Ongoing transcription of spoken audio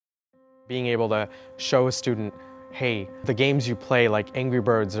Being able to show a student, hey, the games you play like Angry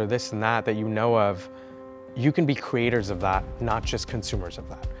Birds or this and that you know of, you can be creators of that, not just consumers of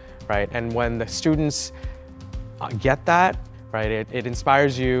that, right? And when the students get that, right, it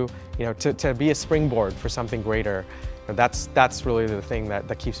inspires you, to be a springboard for something greater. And that's really the thing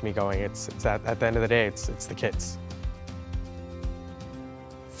that keeps me going. It's at the end of the day, it's the kids.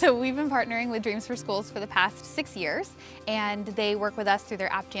 So we've been partnering with Dreams for Schools for the past 6 years, and they work with us through their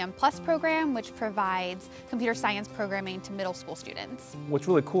AppJam Plus program, which provides computer science programming to middle school students. What's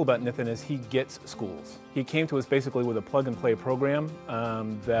really cool about Nathan is he gets schools. He came to us basically with a plug-and-play program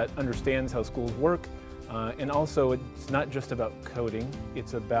that understands how schools work, and also it's not just about coding,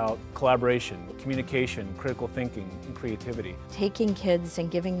 it's about collaboration, communication, critical thinking, and creativity. Taking kids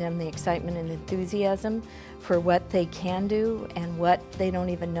and giving them the excitement and enthusiasm for what they can do and what they don't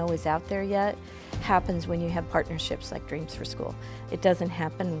even know is out there yet happens when you have partnerships like Dreams for School. It doesn't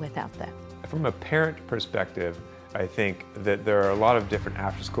happen without that. From a parent perspective, I think that there are a lot of different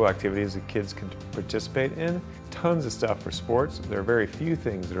after-school activities that kids can participate in. Tons of stuff for sports. There are very few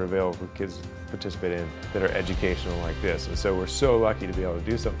things that are available for kids to participate in that are educational like this. And so we're so lucky to be able to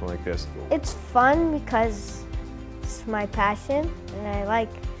do something like this. It's fun because it's my passion and I like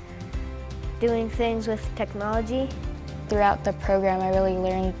doing things with technology. Throughout the program, I really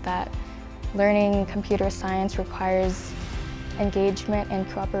learned that learning computer science requires engagement and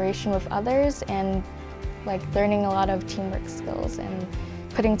cooperation with others, and learning a lot of teamwork skills and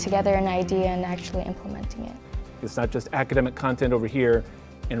putting together an idea and actually implementing it. It's not just academic content over here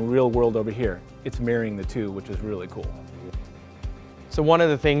and real world over here. It's marrying the two, which is really cool. So one of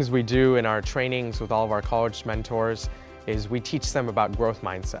the things we do in our trainings with all of our college mentors is we teach them about growth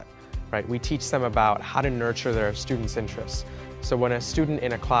mindset, right? We teach them about how to nurture their students' interests. So when a student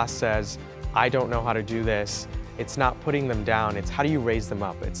in a class says, I don't know how to do this, it's not putting them down, it's how do you raise them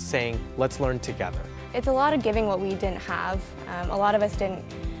up? It's saying, let's learn together. It's a lot of giving what we didn't have. A lot of us didn't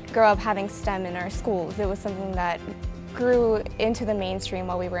grow up having STEM in our schools. It was something that grew into the mainstream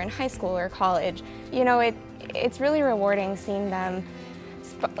while we were in high school or college. It's really rewarding seeing them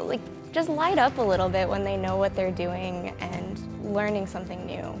just light up a little bit when they know what they're doing and learning something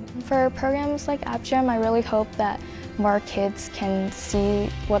new. For programs like AppJam, I really hope that more kids can see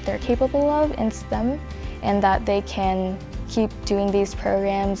what they're capable of in STEM and that they can keep doing these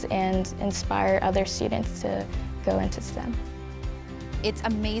programs and inspire other students to go into STEM. It's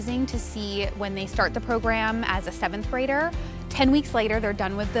amazing to see when they start the program as a 7th grader. 10 weeks later, they're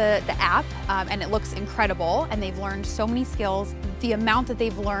done with the app, and it looks incredible, and they've learned so many skills. The amount that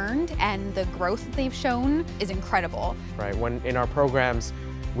they've learned and the growth that they've shown is incredible. Right, when in our programs,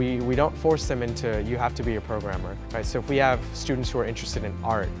 we don't force them into, you have to be a programmer, right? So if we have students who are interested in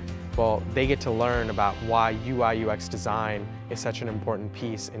art, well, they get to learn about why UI UX design is such an important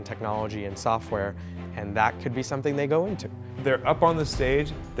piece in technology and software, and that could be something they go into. They're up on the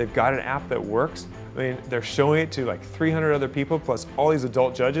stage, they've got an app that works. I mean, they're showing it to like 300 other people, plus all these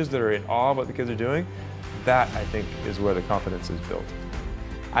adult judges that are in awe of what the kids are doing. That, I think, is where the confidence is built.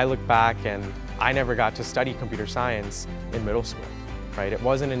 I look back and I never got to study computer science in middle school, right? It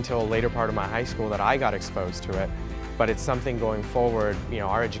wasn't until a later part of my high school that I got exposed to it. But it's something going forward,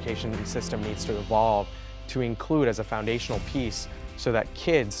 our education system needs to evolve to include as a foundational piece so that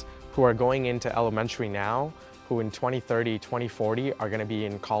kids who are going into elementary now, who in 2030, 2040 are going to be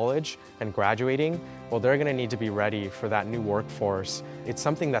in college and graduating, well, they're going to need to be ready for that new workforce. It's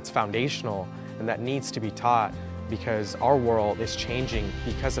something that's foundational and that needs to be taught because our world is changing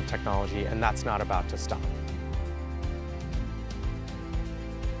because of technology, and that's not about to stop.